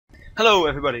Hello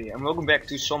everybody and welcome back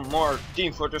to some more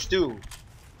Team Fortress 2.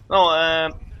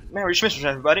 Well, Merry Smissmas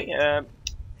everybody.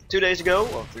 2 days ago,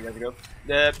 or 3 days ago,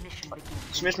 the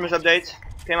Smissmas update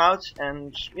came out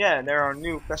and yeah, there are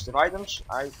new festive items.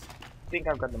 I think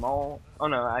I've got them all. Oh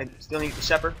no, I still need the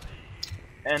Sapper.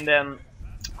 And then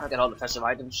I got all the festive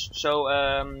items. So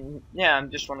yeah, I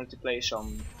just wanted to play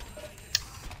some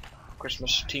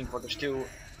Christmas Team Fortress 2.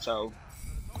 So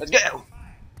let's go!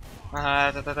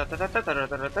 Oh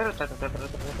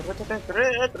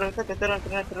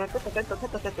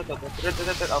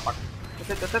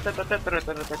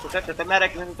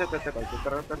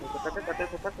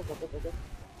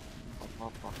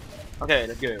fuck. Okay,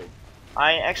 let's go.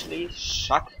 I actually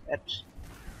suck at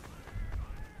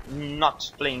not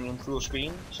playing in full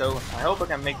screen, so I hope I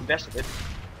can make the best of it,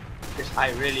 because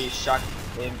I really suck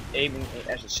in aiming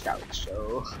as a scout,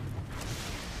 so...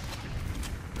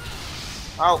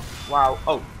 Oh, wow.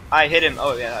 Oh, I hit him.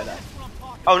 Oh, yeah, I died.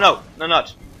 Oh, no. No,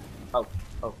 not. Oh,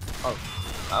 oh, oh,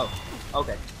 oh.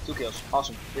 Okay, 2 kills.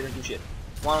 Awesome. Didn't do shit.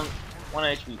 1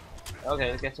 HP. Okay,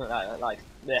 let's get to life.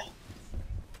 Blech.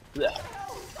 Blech.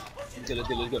 Let's go, let's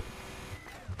go, let's go.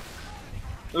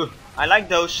 Ooh, I like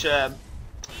those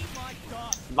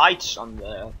lights on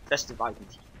the festive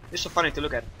items. It's so funny to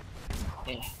look at.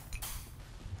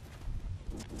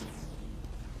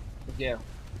 Yeah.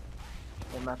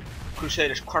 And my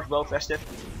Crusaders crossbow festive.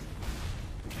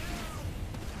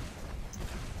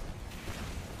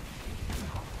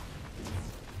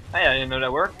 Hey, I didn't know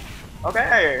that worked.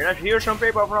 Okay, let's hear some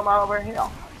people from over here.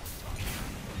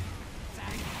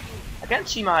 I can't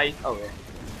see my... Oh,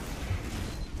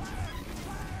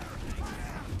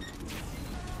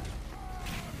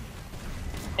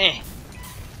 yeah.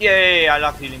 Yay, I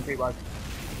love healing people.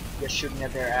 Just shooting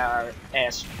at their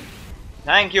ass.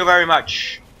 Thank you very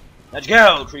much. Let's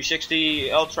go!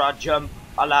 360, ultra jump,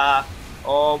 a la,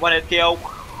 or one hit kill.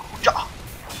 Oh,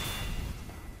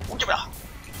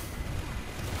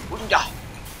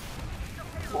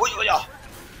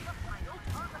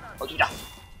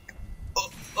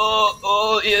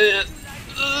 yeah.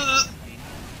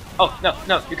 Oh, no,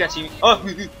 no, you can't see me. Oh,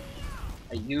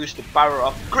 I used the power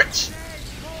of grit.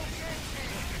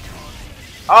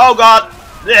 Oh god!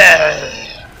 Yeah.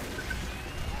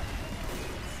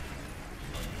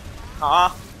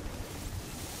 I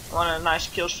want a nice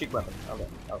kill streak weapon. Okay.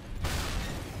 Oh.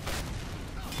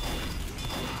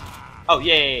 Oh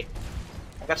yay!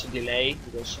 I got some delay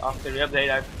because after the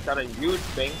update I've got a huge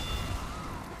thing.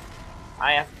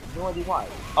 I have no idea why.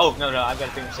 Oh no, I've got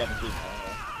a thing of 17.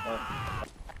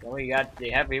 Then we got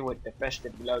the heavy with the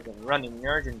festive gloves and running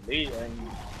urgently, and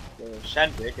the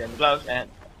sandwich and gloves and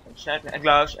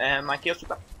gloves and my kill streak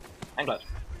weapon and gloves.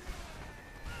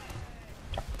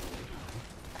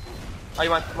 Oh, you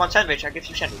want sandwich? I give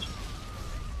you sandwich.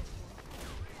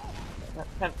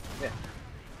 Yeah.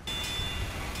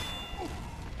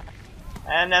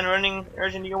 And then running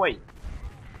urgently away.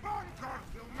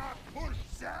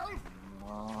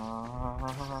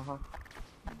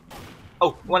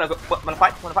 Oh, wanna fight? Wanna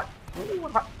fight? Wanna fight?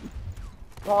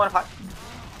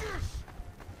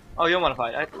 Oh, you wanna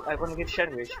fight? I wanna get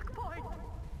sandwich.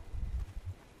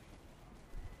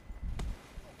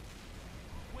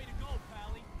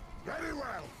 Very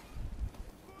well.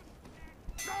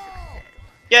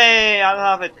 Yay! I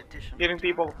love it. Giving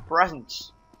people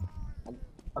presents.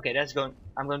 Okay, that's going.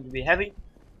 I'm going to be heavy.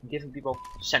 Giving people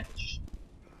sandwiches.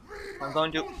 I'm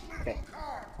going to. Okay.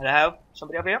 Hello?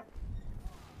 Somebody up here?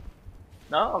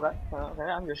 No? Okay. Okay.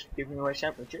 I'm just giving away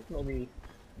sandwiches. Maybe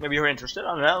you're interested.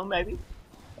 I don't know. Maybe.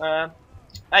 Hey,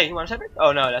 you want a sandwich?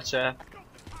 Oh no, that's fun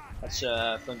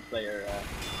player.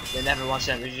 They never want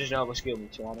sandwiches. Just always kill me,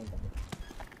 so I don't want it.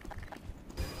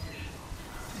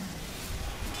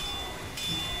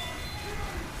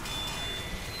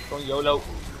 Going YOLO.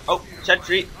 Oh,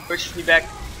 sentry pushes me back.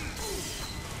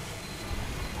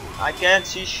 I can't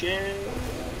see shit.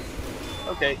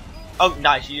 Okay. Oh,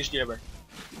 nice. You used the rubber.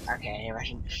 Okay, it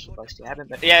wasn't supposed to happen,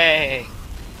 but yay!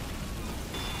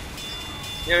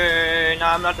 Yay!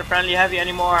 Now I'm not a friendly heavy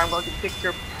anymore. I'm going to kick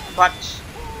your butt.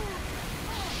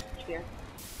 Scared.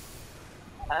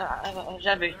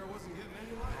 Sentry.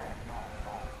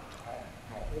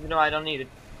 Even though I don't need it.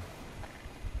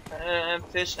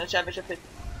 Fish and sandwich and fish.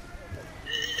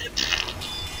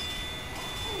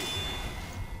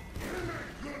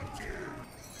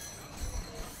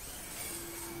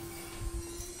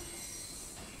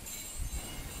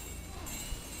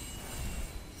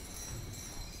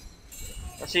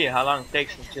 Let's see how long it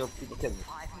takes until people kill me.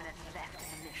 5 minutes left in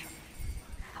the mission.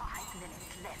 5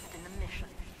 minutes left in the mission.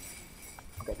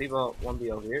 Okay, people won't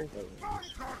be over here. So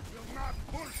It's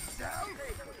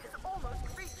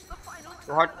almost reached the final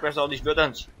So hard to press all these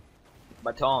buttons.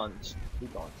 Buttons.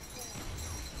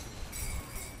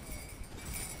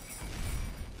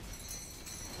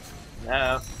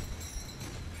 No.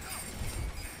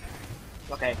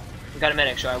 Okay, we got a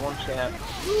medic, so I won't.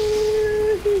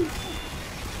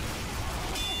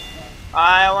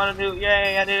 I want to do.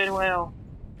 Yay! I did it well.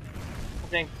 I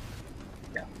think.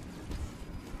 Yeah.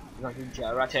 I'm going to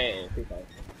karate, people.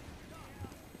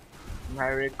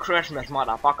 Merry Christmas,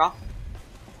 motherfucker.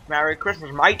 Merry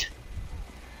Christmas, mate.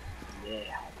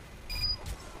 Yeah.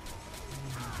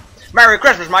 Merry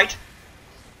Christmas, mate.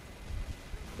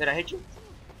 Did I hit you?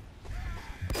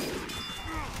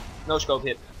 No scope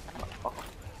hit.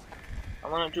 I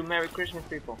want to do Merry Christmas,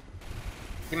 people.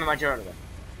 Give me my journal.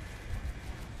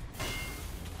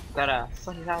 Got a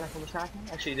funny line from the starting.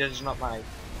 Actually, this is not my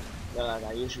that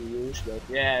I usually use, but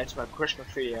yeah, it's my Christmas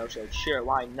video, so sure,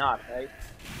 why not, right?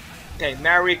 Okay,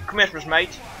 Merry Christmas,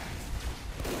 mate.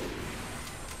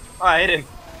 Oh, I hit him.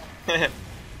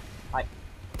 Hi.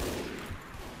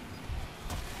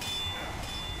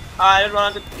 I didn't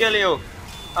want to kill you.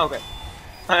 Okay.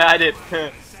 I did.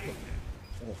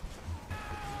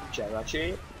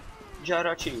 Jarachi.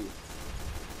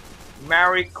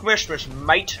 Merry Christmas,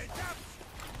 mate.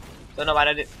 Don't know why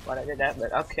I did that,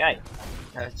 but okay.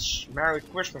 It's Merry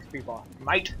Christmas, people,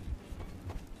 mate.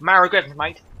 Merry Christmas,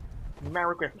 mate.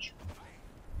 Merry Christmas.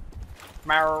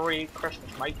 Merry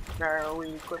Christmas, mate.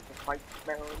 Merry Christmas, mate.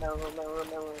 Merry,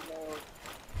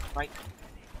 mate.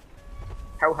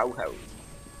 Ho ho ho.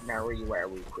 Merry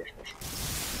Christmas.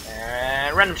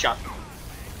 And random shot.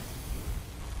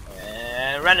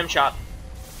 And random shot.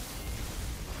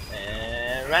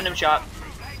 And random shot.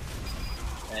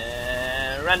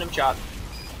 And random shot.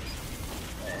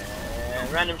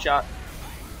 And random shot.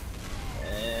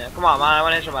 And come on, man, I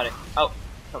want to hit somebody. Oh,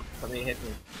 somebody hit me.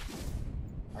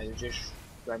 I just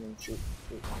random shoot.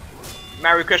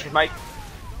 Merry Christmas, mate.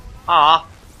 Ah.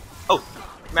 Oh,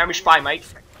 Merry Spy, mate.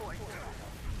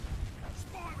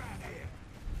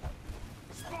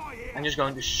 I'm just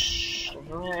going to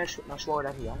shoot my sword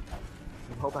at the end.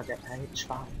 I hope I hit the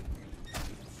spy.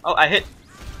 Oh, I hit.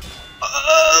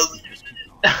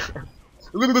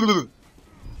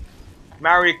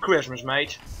 Merry Christmas,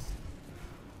 mate.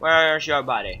 Where's your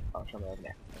body? Oh, somewhere over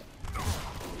there.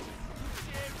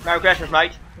 Merry Christmas,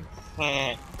 mate.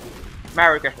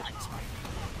 Merry Christmas.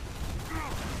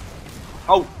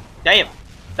 Oh, damn.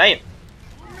 Damn.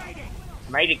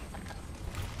 Made it.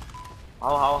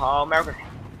 Oh, Merry Christmas.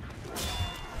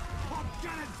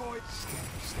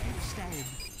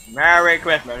 Merry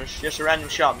Christmas. Just a random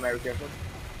shot, Merry Christmas.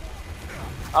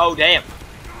 Oh, damn.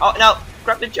 Oh, no.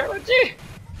 Grab the German too.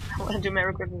 I want to do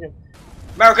Merry Christmas.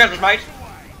 Merry Christmas, mate.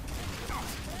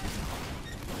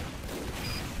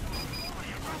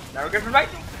 Merry Christmas, mate.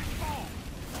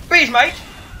 Peace, mate.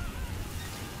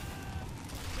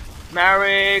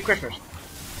 Merry Christmas.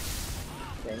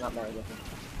 Okay, not Merry Christmas.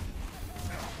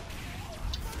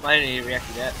 I didn't need to react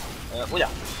to that.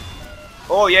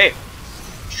 Oh, yeah.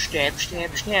 Stab.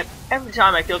 Every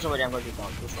time I kill somebody, I'm going to do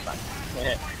something. This one back.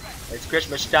 It's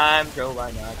Christmas time, so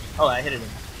why not? Oh, I hit him.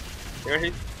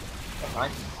 Seriously? That's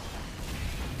fine.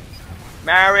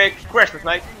 Merry Christmas,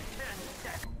 mate.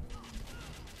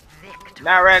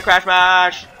 Merry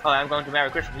Christmas! Oh, I'm going to Merry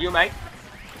Christmas you, mate.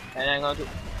 And I'm going to...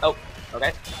 Oh,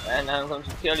 okay. And I'm going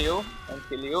to kill you, and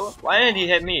kill you. Why didn't he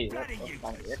hit me? That's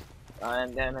fine.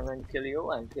 And then I'm going to kill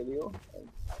you, and kill you, and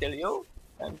kill you,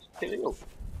 and kill you.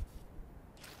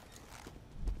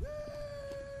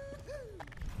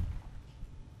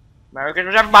 Merry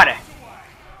Christmas, everybody!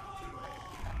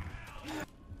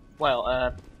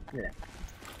 Well,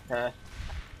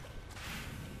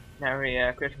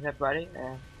 Merry Christmas, everybody.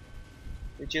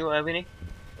 With you, Winnie,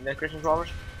 and the Christmas rollers,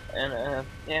 and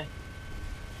yeah,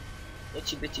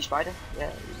 Itchy Bitchy Spider,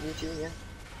 yeah, you too, yeah,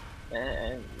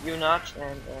 and you not,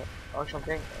 and or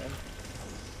something,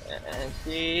 and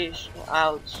peace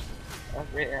out,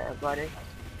 everybody.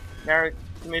 Merry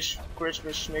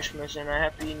Christmas, Smissmas, and a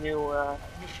happy New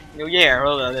Year.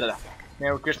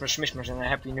 Merry Christmas, Smissmas, and a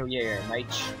happy New Year,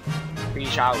 mates.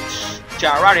 Peace out.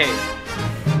 Ciao, right here.